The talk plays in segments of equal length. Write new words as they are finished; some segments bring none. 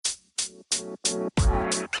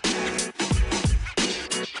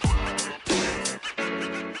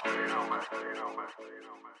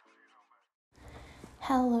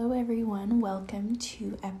Hello everyone, welcome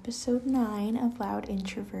to episode 9 of Loud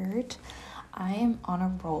Introvert. I am on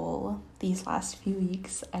a roll these last few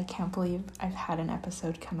weeks. I can't believe I've had an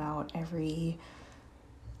episode come out every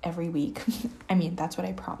week. I mean, that's what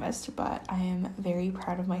I promised, but I am very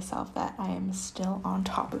proud of myself that I am still on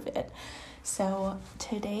top of it. So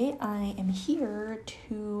today I am here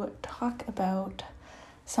to talk about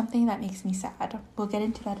something that makes me sad. We'll get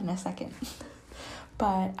into that in a second.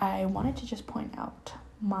 But I wanted to just point out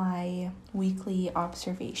my weekly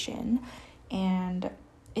observation, and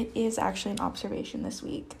it is actually an observation this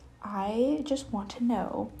week. I just want to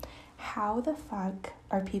know, how the fuck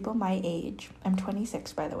are people my age, I'm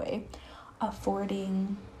 26 by the way,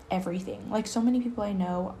 affording everything? Like, so many people I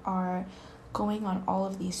know are going on all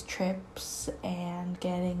of these trips and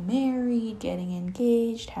getting married, getting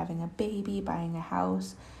engaged, having a baby, buying a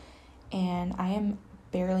house, and I am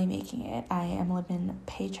barely making it. I am living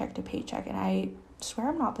paycheck to paycheck, and I swear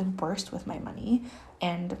I'm not the worst with my money.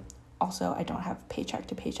 And also, I don't have paycheck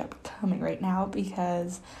to paycheck coming right now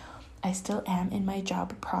because I still am in my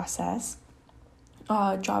job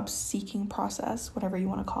seeking process, whatever you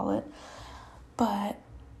want to call it. But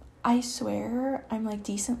I swear I'm like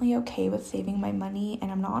decently okay with saving my money,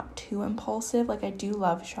 and I'm not too impulsive. Like, I do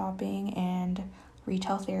love shopping, and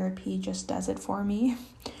retail therapy just does it for me.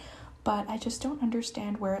 But I just don't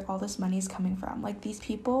understand where all this money is coming from. Like, these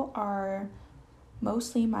people are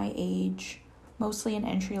mostly my age, mostly in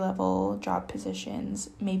entry-level job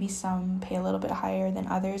positions. Maybe some pay a little bit higher than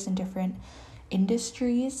others in different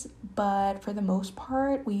industries. But for the most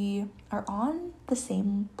part, we are on the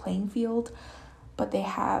same playing field. But they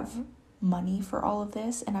have money for all of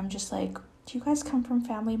this. And I'm just like, do you guys come from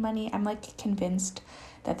family money? I'm like convinced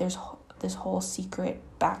that there's this whole secret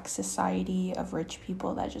back society of rich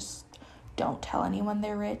people that just don't tell anyone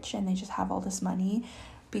they're rich and they just have all this money,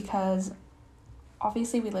 because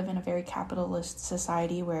obviously we live in a very capitalist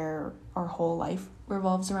society where our whole life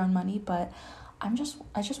revolves around money. But I just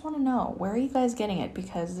want to know, where are you guys getting it?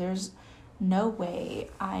 Because there's no way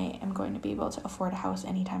I am going to be able to afford a house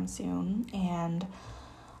anytime soon, and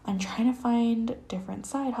I'm trying to find different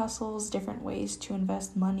side hustles, different ways to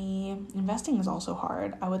invest money. Investing is also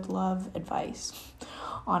hard. I would love advice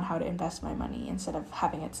on how to invest my money instead of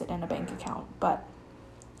having it sit in a bank account. But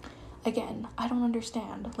again, I don't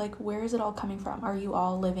understand. Like, where is it all coming from? Are you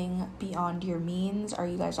all living beyond your means? Are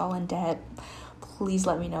you guys all in debt? Please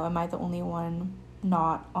let me know. Am I the only one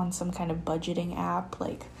not on some kind of budgeting app?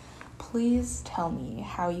 Like, please tell me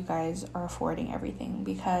how you guys are affording everything,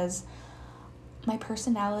 because my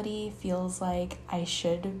personality feels like I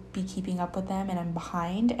should be keeping up with them and I'm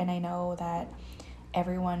behind, and I know that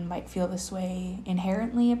everyone might feel this way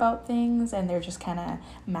inherently about things and they're just kind of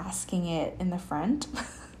masking it in the front.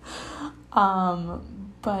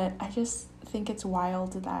 But I just think it's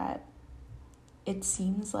wild that it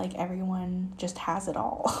seems like everyone just has it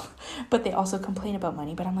all. But they also complain about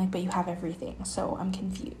money. But I'm like, but you have everything. So I'm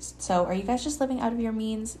confused. So are you guys just living out of your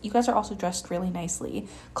means? You guys are also dressed really nicely.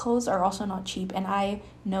 Clothes are also not cheap. And I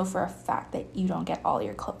know for a fact that you don't get all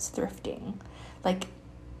your clothes thrifting. Like,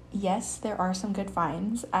 yes, there are some good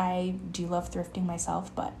finds. I do love thrifting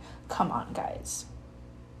myself. But come on, guys.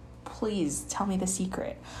 Please tell me the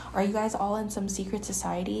secret. Are you guys all in some secret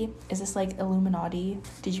society? Is this like Illuminati?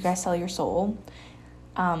 Did you guys sell your soul?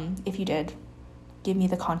 If you did, give me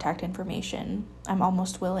the contact information. I'm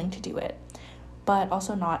almost willing to do it. But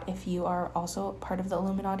also not if you are also part of the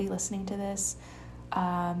Illuminati listening to this.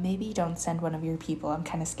 Maybe don't send one of your people. I'm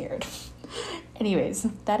kind of scared. Anyways,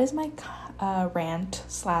 that is my rant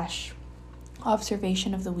 /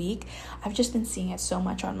 observation of the week. I've just been seeing it so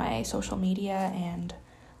much on my social media, and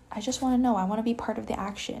I just want to know. I want to be part of the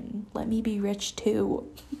action. Let me be rich too.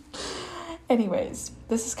 Anyways,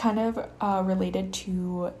 this is kind of related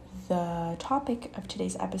to the topic of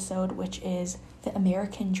today's episode, which is the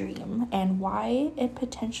American dream and why it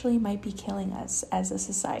potentially might be killing us as a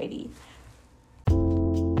society.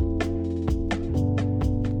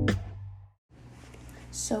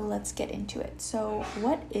 So let's get into it. So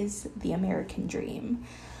what is the American dream?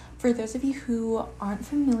 For those of you who aren't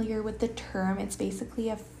familiar with the term, it's basically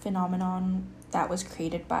a phenomenon that was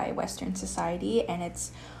created by Western society, and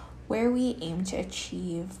it's where we aim to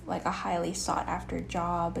achieve like a highly sought after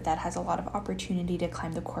job that has a lot of opportunity to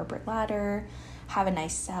climb the corporate ladder, have a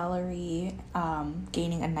nice salary,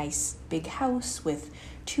 gaining a nice big house with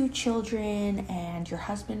 2 children and your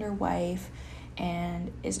husband or wife,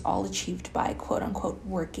 and is all achieved by quote unquote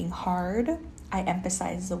working hard. I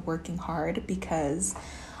emphasize the working hard because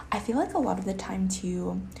I feel like a lot of the time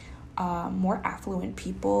too, more affluent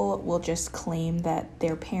people will just claim that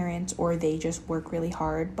their parents or they just work really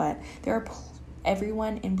hard, but there are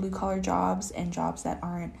everyone in blue collar jobs and jobs that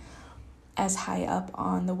aren't as high up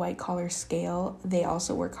on the white collar scale, they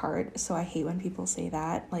also work hard. So I hate when people say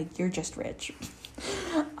that, like, you're just rich.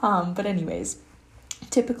 But anyways,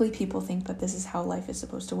 typically people think that this is how life is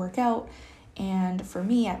supposed to work out. And for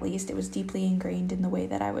me, at least, it was deeply ingrained in the way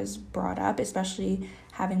that I was brought up, especially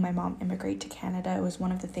having my mom immigrate to Canada. It was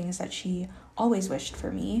one of the things that she always wished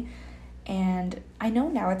for me. And I know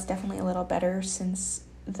now it's definitely a little better since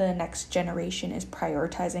the next generation is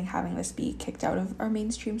prioritizing having this be kicked out of our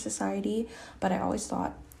mainstream society. But I always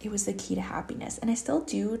thought it was the key to happiness. And I still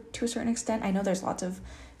do to a certain extent. I know there's lots of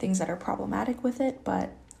things that are problematic with it,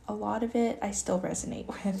 but a lot of it I still resonate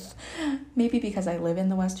with. Maybe because I live in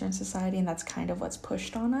the Western society and that's kind of what's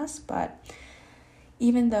pushed on us. But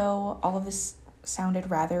even though all of this sounded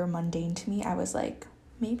rather mundane to me, I was like,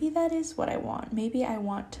 maybe that is what I want. Maybe I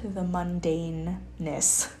want the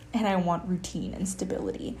mundaneness and I want routine and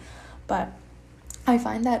stability. But I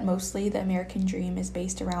find that mostly the American dream is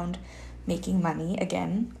based around making money,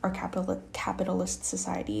 again, our capitalist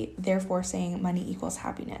society, therefore saying money equals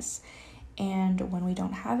happiness. And when we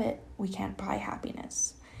don't have it, we can't buy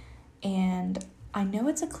happiness. And I know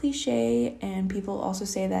it's a cliche, and people also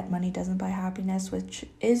say that money doesn't buy happiness, which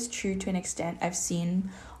is true to an extent. I've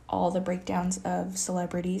seen all the breakdowns of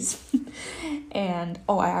celebrities. And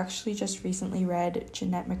I actually just recently read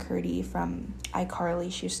Jeanette McCurdy from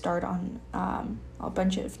iCarly. She starred on a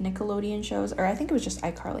bunch of Nickelodeon shows, or I think it was just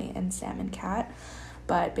iCarly and Sam and Cat.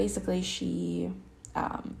 But basically she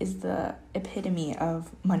is the epitome of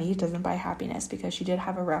money doesn't buy happiness, because she did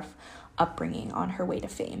have a rough upbringing on her way to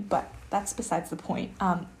fame. But that's besides the point.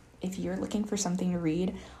 If you're looking for something to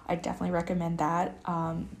read, I definitely recommend that.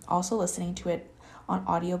 Also, listening to it on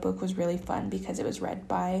audiobook was really fun because it was read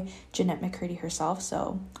by Jeanette McCurdy herself.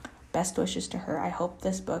 So best wishes to her. I hope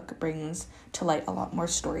this book brings to light a lot more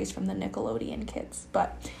stories from the Nickelodeon kids.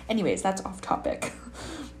 But anyways, that's off topic.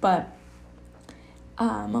 But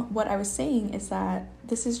what I was saying is that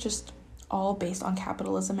this is just all based on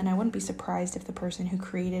capitalism, and I wouldn't be surprised if the person who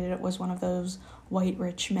created it was one of those white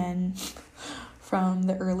rich men from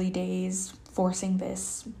the early days, forcing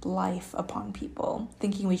this life upon people,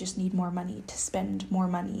 thinking we just need more money to spend more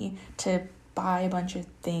money to buy a bunch of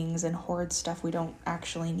things and hoard stuff we don't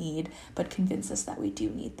actually need, but convince us that we do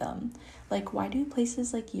need them. Like, why do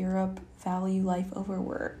places like Europe value life over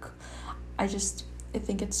work? I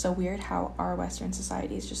think it's so weird how our Western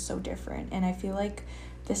society is just so different. And I feel like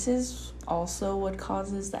this is also what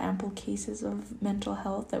causes the ample cases of mental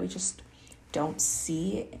health that we just don't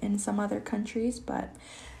see in some other countries. But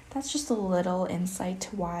that's just a little insight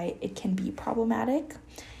to why it can be problematic.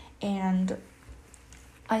 And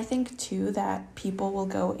I think too that people will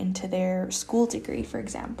go into their school degree, for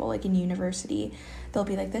example, like in university, they'll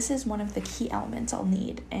be like, this is one of the key elements I'll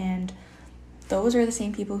need. And those are the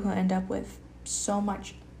same people who end up with so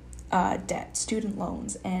much debt, student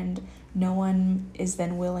loans, and no one is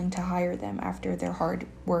then willing to hire them after their hard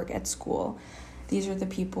work at school. These are the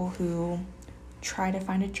people who try to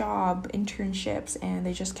find a job, internships, and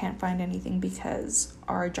they just can't find anything because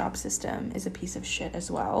our job system is a piece of shit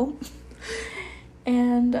as well.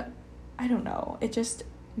 And I don't know, it just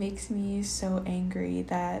makes me so angry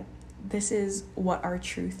that this is what our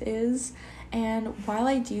truth is. And while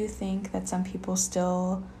I do think that some people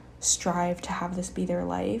still strive to have this be their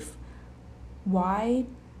life, why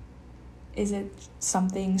is it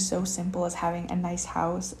something so simple as having a nice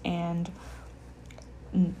house and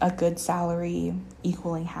a good salary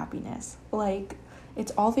equaling happiness? Like,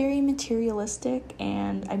 it's all very materialistic,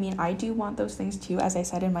 and I mean, I do want those things too, as I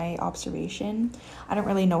said in my observation. I don't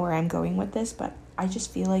really know where I'm going with this, but I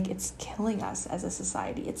just feel like it's killing us as a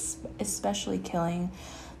society. It's especially killing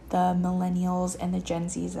the millennials and the Gen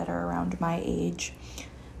Zs that are around my age,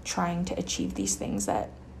 trying to achieve these things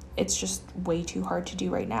that it's just way too hard to do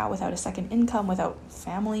right now without a second income, without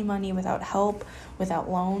family money, without help, without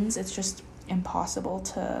loans. It's just impossible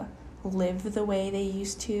to live the way they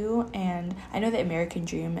used to. And I know the American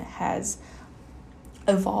dream has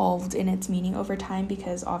evolved in its meaning over time,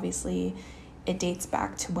 because obviously it dates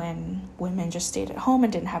back to when women just stayed at home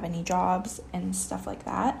and didn't have any jobs and stuff like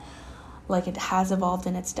that. Like, it has evolved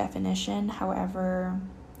in its definition. However,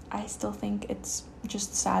 I still think it's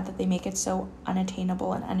just sad that they make it so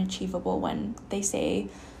unattainable and unachievable when they say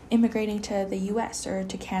immigrating to the US or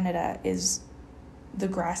to Canada is the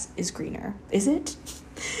grass is greener. Is it?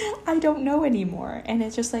 I don't know anymore. And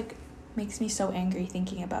it just like makes me so angry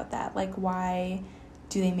thinking about that. Like, why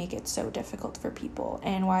do they make it so difficult for people?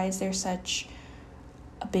 And why is there such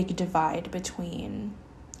a big divide between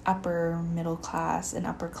upper middle class and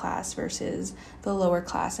upper class versus the lower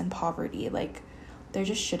class and poverty. Like, there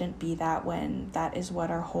just shouldn't be that when that is what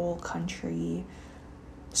our whole country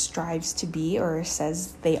strives to be, or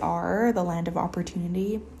says they are, the land of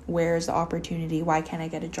opportunity. Where's the opportunity? Why can't I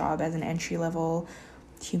get a job as an entry-level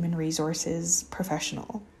human resources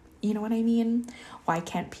professional? You know what I mean? Why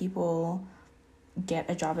can't people get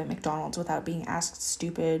a job at McDonald's without being asked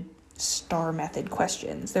stupid star method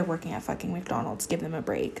questions? They're working at fucking McDonald's. Give them a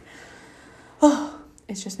break. Oh,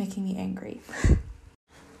 it's just making me angry.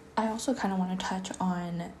 I also kind of want to touch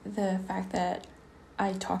on the fact that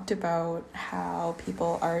I talked about how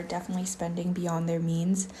people are definitely spending beyond their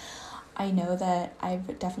means. I know that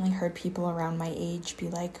I've definitely heard people around my age be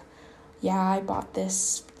like, yeah, I bought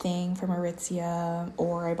this thing from Aritzia,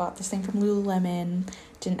 or I bought this thing from Lululemon,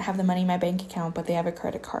 didn't have the money in my bank account, but they have a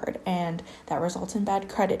credit card, and that results in bad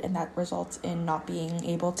credit, and that results in not being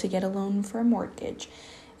able to get a loan for a mortgage.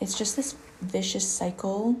 It's just this vicious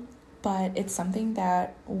cycle, but it's something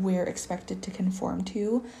that we're expected to conform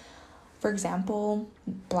to. For example,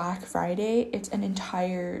 Black Friday, it's an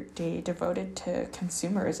entire day devoted to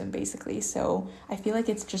consumerism, basically. So I feel like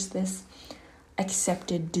it's just this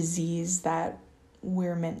accepted disease that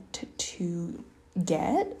we're meant to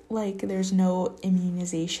get. Like, there's no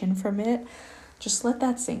immunization from it. Just let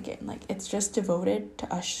that sink in. Like, it's just devoted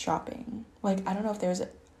to us shopping. Like, I don't know if there's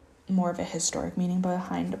more of a historic meaning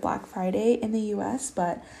behind Black Friday in the US,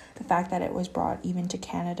 but the fact that it was brought even to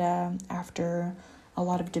Canada after a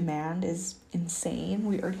lot of demand is insane.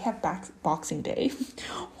 We already have Boxing Day.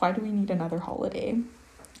 Why do we need another holiday?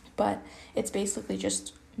 But it's basically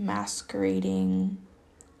just masquerading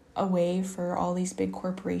a way for all these big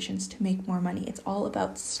corporations to make more money. It's all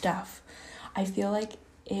about stuff. I feel like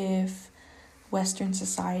if Western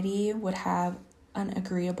society would have an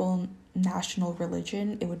agreeable national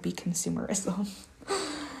religion, it would be consumerism.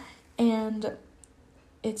 And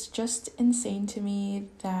it's just insane to me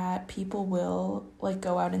that people will like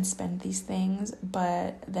go out and spend these things,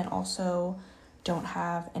 but then also don't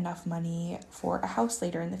have enough money for a house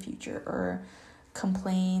later in the future, or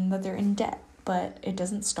complain that they're in debt, but it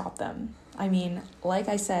doesn't stop them. I mean, like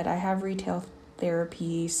I said, I have retail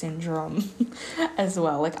therapy syndrome as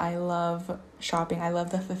well. Like, I love shopping. I love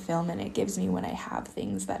the fulfillment it gives me when I have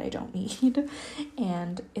things that I don't need.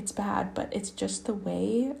 And it's bad, but it's just the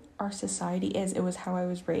way our society is. It was how I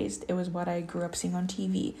was raised. It was what I grew up seeing on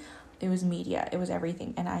TV. It was media. It was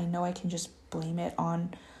everything. And I know I can just blame it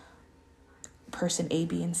on person A,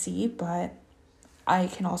 B, and C, but I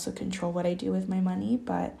can also control what I do with my money.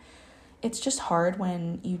 But it's just hard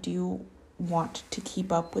when you do want to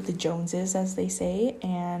keep up with the Joneses, as they say,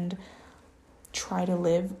 and try to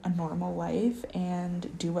live a normal life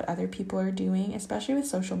and do what other people are doing. Especially with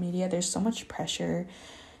social media, there's so much pressure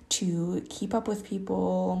to keep up with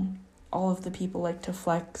people. All of the people like to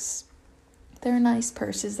flex their nice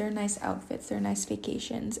purses, their nice outfits, their nice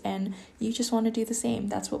vacations, and you just want to do the same.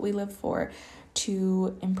 That's what we live for,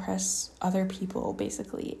 to impress other people,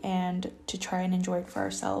 basically, and to try and enjoy it for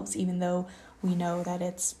ourselves, even though we know that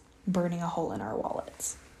it's burning a hole in our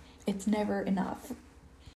wallets. It's never enough.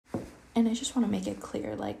 And I just want to make it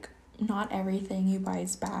clear, like, not everything you buy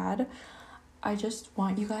is bad. I just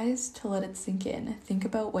want you guys to let it sink in. Think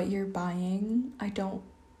about what you're buying. I don't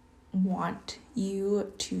want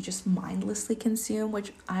you to just mindlessly consume,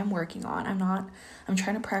 which I'm working on. I'm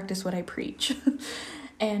trying to practice what I preach.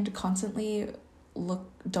 And constantly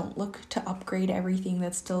don't look to upgrade everything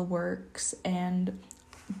that still works, and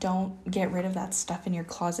don't get rid of that stuff in your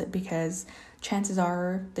closet, because chances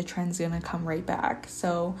are the trend's gonna come right back.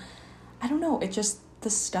 So I don't know, it just, the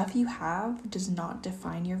stuff you have does not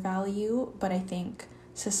define your value, but I think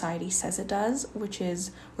society says it does, which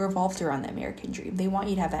is revolved around the American dream. They want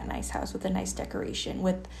you to have that nice house with a nice decoration,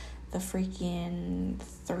 with the freaking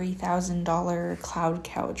 $3,000 cloud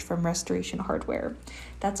couch from Restoration Hardware.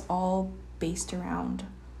 That's all based around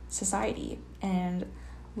society. And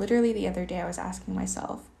literally the other day I was asking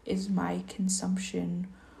myself, is my consumption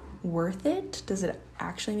worth it? Does it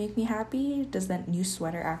actually make me happy? Does that new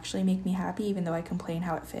sweater actually make me happy, even though I complain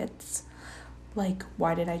how it fits? Like,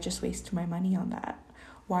 why did I just waste my money on that?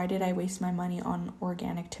 Why did I waste my money on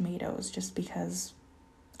organic tomatoes just because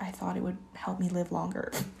I thought it would help me live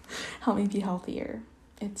longer, help me be healthier?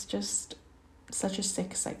 It's just such a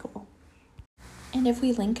sick cycle. And if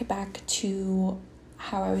we link back to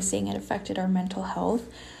how I was saying it affected our mental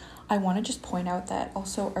health, I want to just point out that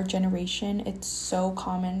also our generation, it's so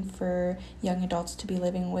common for young adults to be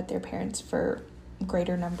living with their parents for a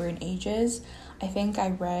greater number in ages. I think I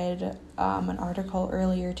read an article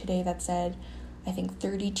earlier today that said I think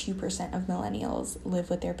 32% of millennials live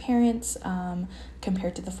with their parents,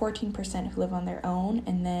 compared to the 14% who live on their own,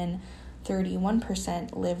 and then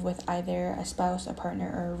 31% live with either a spouse, a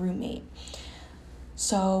partner, or a roommate.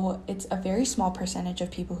 So it's a very small percentage of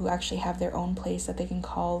people who actually have their own place that they can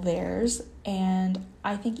call theirs. And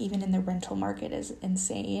I think even in the rental market is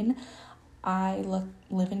insane. I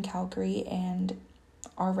live in Calgary and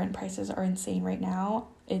our rent prices are insane right now.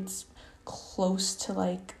 It's close to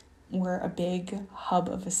like we're a big hub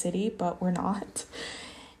of a city, but we're not.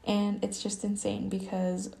 And it's just insane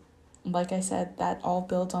because, like I said, that all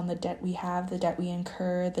builds on the debt we have, the debt we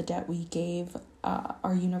incur, the debt we gave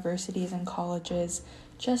our universities and colleges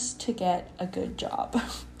just to get a good job.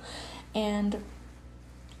 And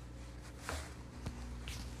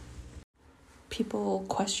people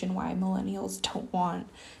question why millennials don't want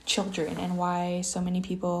children and why so many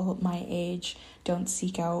people my age don't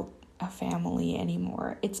seek out a family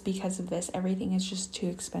anymore. It's because of this. Everything is just too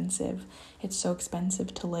expensive. It's so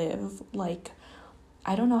expensive to live. Like,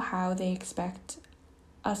 I don't know how they expect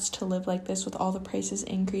us to live like this with all the prices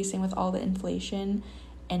increasing, with all the inflation,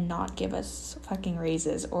 and not give us fucking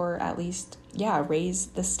raises, or at least, raise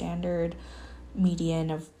the standard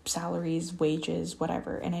median of salaries, wages,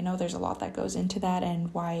 whatever. And I know there's a lot that goes into that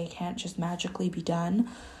and why it can't just magically be done,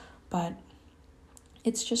 but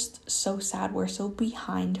it's just so sad. We're so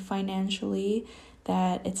behind financially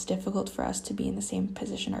that it's difficult for us to be in the same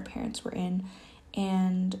position our parents were in.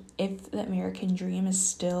 And if the American dream is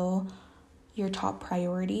still your top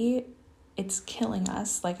priority, it's killing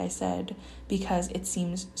us, like I said, because it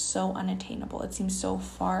seems so unattainable. It seems so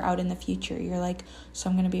far out in the future. You're like, so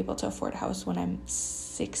I'm going to be able to afford a house when I'm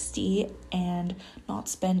 60 and not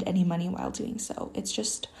spend any money while doing so. It's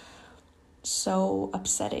just so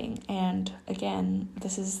upsetting. And again,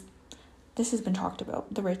 this has been talked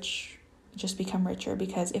about. The rich just become richer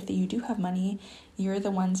because if you do have money, you're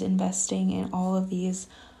the ones investing in all of these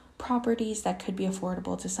properties that could be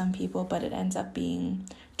affordable to some people, but it ends up being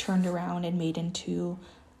turned around and made into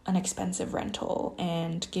an expensive rental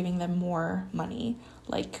and giving them more money.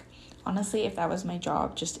 Like, honestly, if that was my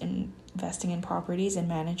job, just investing in properties and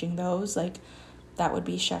managing those, like, that would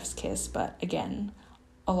be chef's kiss. But again,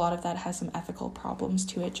 a lot of that has some ethical problems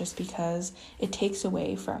to it just because it takes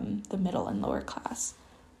away from the middle and lower class.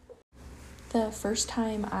 The first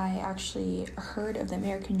time I actually heard of the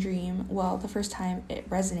American Dream, the first time it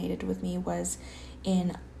resonated with me was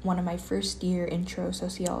in one of my first year intro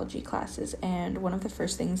sociology classes. And one of the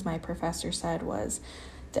first things my professor said was,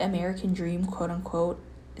 the American Dream, quote unquote,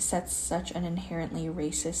 sets such an inherently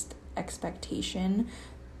racist expectation,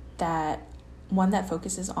 that one that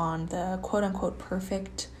focuses on the quote unquote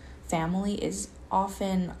perfect family is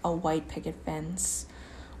often a white picket fence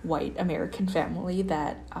white American family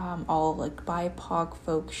that all like BIPOC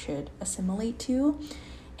folks should assimilate to,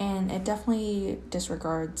 and it definitely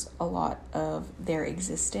disregards a lot of their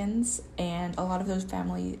existence. And a lot of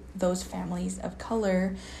those families of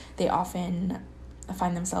color, they often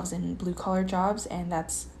find themselves in blue collar jobs, and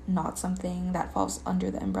that's not something that falls under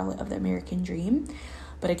the umbrella of the American Dream.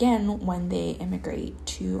 But again, when they immigrate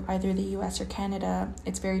to either the US or Canada,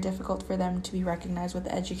 it's very difficult for them to be recognized with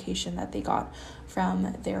the education that they got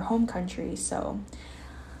from their home country. So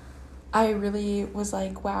I really was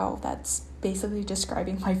like, wow, that's basically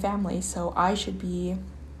describing my family. So I should be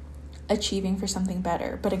achieving for something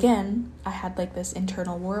better. But again, I had like this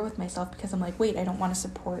internal war with myself because I'm like, wait, I don't want to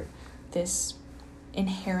support this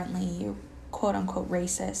inherently quote unquote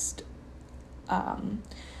racist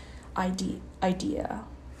idea.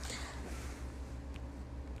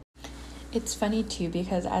 It's funny too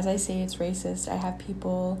because as I say it's racist, I have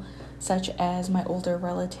people such as my older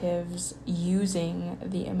relatives using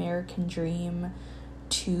the American Dream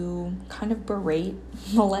to kind of berate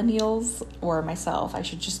millennials, or myself, I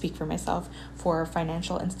should just speak for myself, for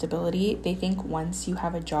financial instability. They think once you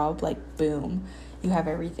have a job, like boom, you have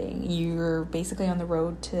everything. You're basically on the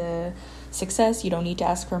road to success. You don't need to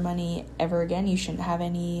ask for money ever again. You shouldn't have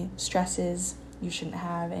any stresses. You shouldn't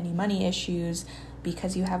have any money issues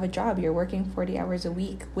because you have a job. You're working 40 hours a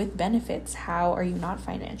week with benefits. How are you not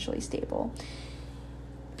financially stable?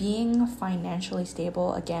 Being financially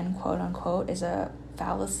stable, again, quote unquote, is a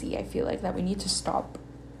fallacy, I feel like, that we need to stop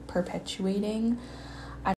perpetuating.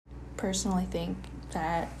 I personally think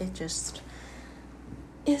that it just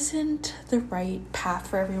isn't the right path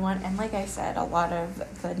for everyone. And like I said, a lot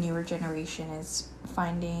of the newer generation is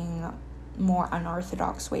finding more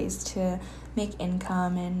unorthodox ways to make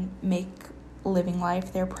income and make living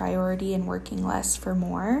life their priority and working less for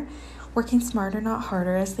more. Working smarter, not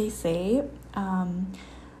harder, as they say.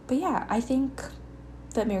 But yeah, I think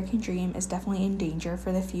the American dream is definitely in danger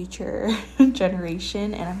for the future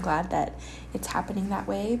generation, and I'm glad that it's happening that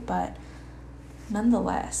way. But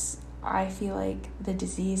nonetheless, I feel like the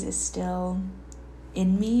disease is still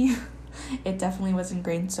in me. It definitely was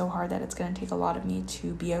ingrained so hard that it's going to take a lot of me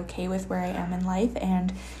to be okay with where I am in life.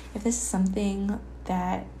 And if this is something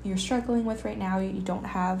that you're struggling with right now, you don't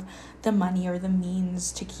have the money or the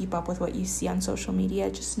means to keep up with what you see on social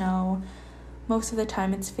media, just know most of the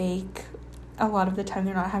time it's fake. A lot of the time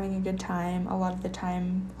they're not having a good time. A lot of the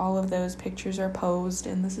time all of those pictures are posed,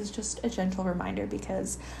 and this is just a gentle reminder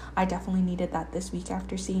because I definitely needed that this week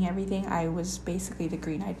after seeing everything. I was basically the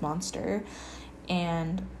green-eyed monster,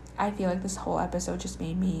 and I feel like this whole episode just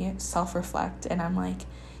made me self-reflect, and I'm like,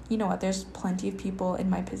 you know what, there's plenty of people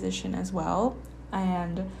in my position as well,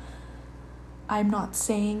 and I'm not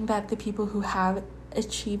saying that the people who have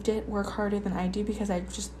achieved it work harder than I do, because I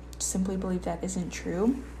just simply believe that isn't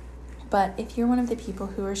true. But if you're one of the people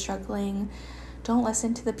who are struggling, don't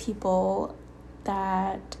listen to the people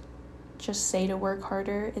that just say to work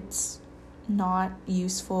harder. It's not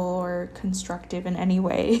useful or constructive in any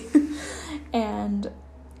way. And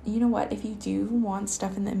you know what? If you do want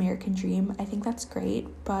stuff in the American dream, I think that's great,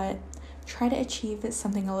 but try to achieve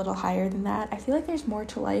something a little higher than that. I feel like there's more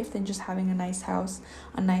to life than just having a nice house,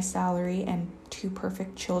 a nice salary, and 2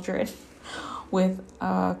 perfect children with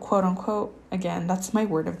quote unquote, again, that's my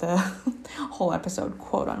word of the whole episode,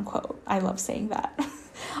 quote unquote. I love saying that.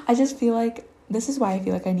 I just feel like this is why I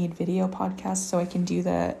feel like I need video podcasts so I can do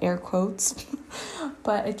the air quotes.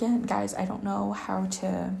 But again, guys, I don't know how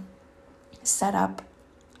to set up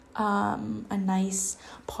a nice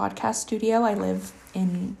podcast studio. I live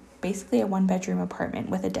in basically a 1-bedroom apartment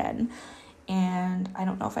with a den, and I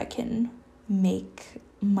don't know if I can make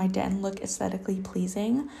my den look aesthetically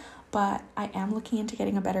pleasing, but I am looking into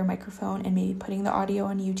getting a better microphone and maybe putting the audio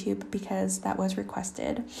on YouTube because that was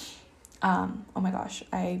requested. Oh my gosh,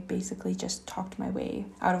 I basically just talked my way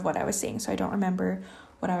out of what I was saying, so I don't remember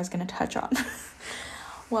what I was going to touch on.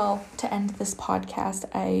 Well, to end this podcast,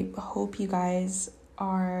 I hope you guys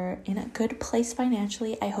are in a good place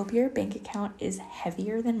financially. I hope your bank account is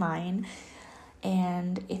heavier than mine.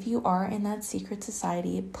 And if you are in that secret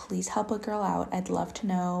society, please help a girl out. I'd love to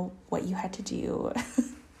know what you had to do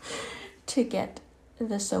to get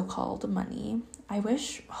the so-called money. I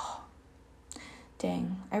really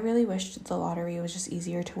wish the lottery was just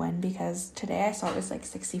easier to win, because today I saw it was like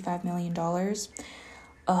 $65 million.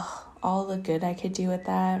 All the good I could do with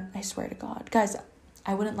that, I swear to God. Guys,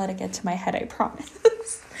 I wouldn't let it get to my head, I promise.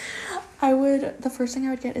 The first thing I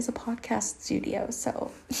would get is a podcast studio,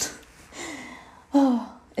 so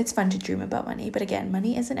it's fun to dream about money. But again,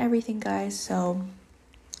 money isn't everything, guys, so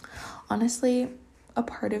honestly, a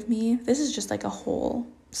part of me, this is just like a whole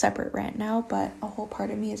separate rant now, but a whole part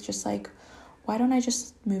of me is just like, why don't I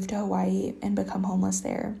just move to Hawaii and become homeless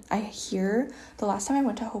there? I hear the last time I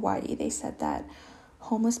went to Hawaii, they said that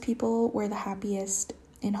homeless people were the happiest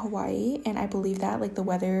in Hawaii, and I believe that. Like, the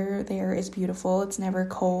weather there is beautiful, it's never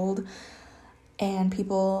cold, and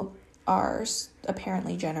people are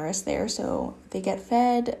apparently generous there, so they get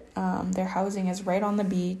fed, their housing is right on the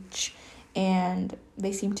beach, and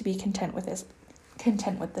they seem to be content with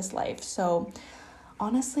this life. So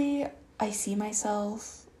honestly, I see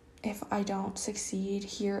myself, if I don't succeed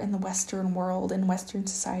here in the Western world, in Western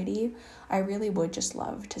society, I really would just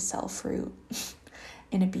love to sell fruit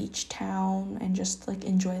in a beach town and just like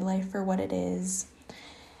enjoy life for what it is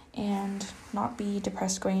and not be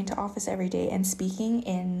depressed going into office every day and speaking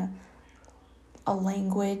in a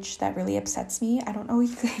language that really upsets me. I don't know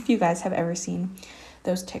if you guys have ever seen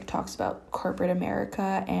those TikToks about corporate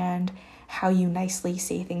America and how you nicely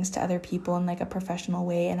say things to other people in like a professional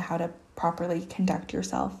way and how to properly conduct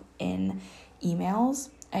yourself in emails.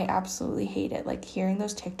 I absolutely hate it. Like, hearing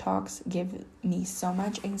those TikToks give me so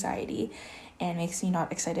much anxiety and makes me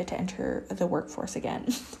not excited to enter the workforce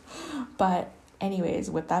again. But anyways,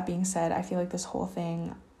 with that being said, I feel like this whole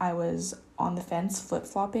thing, I was on the fence,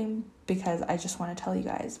 flip-flopping, because I just want to tell you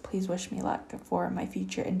guys, please wish me luck for my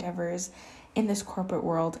future endeavors in this corporate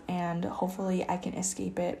world, and hopefully I can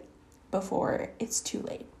escape it before it's too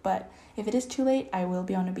late. But if it is too late, I will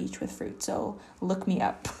be on a beach with fruit, so look me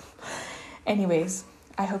up. Anyways,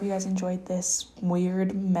 I hope you guys enjoyed this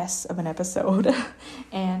weird mess of an episode,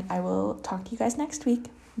 and I will talk to you guys next week.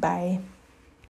 Bye.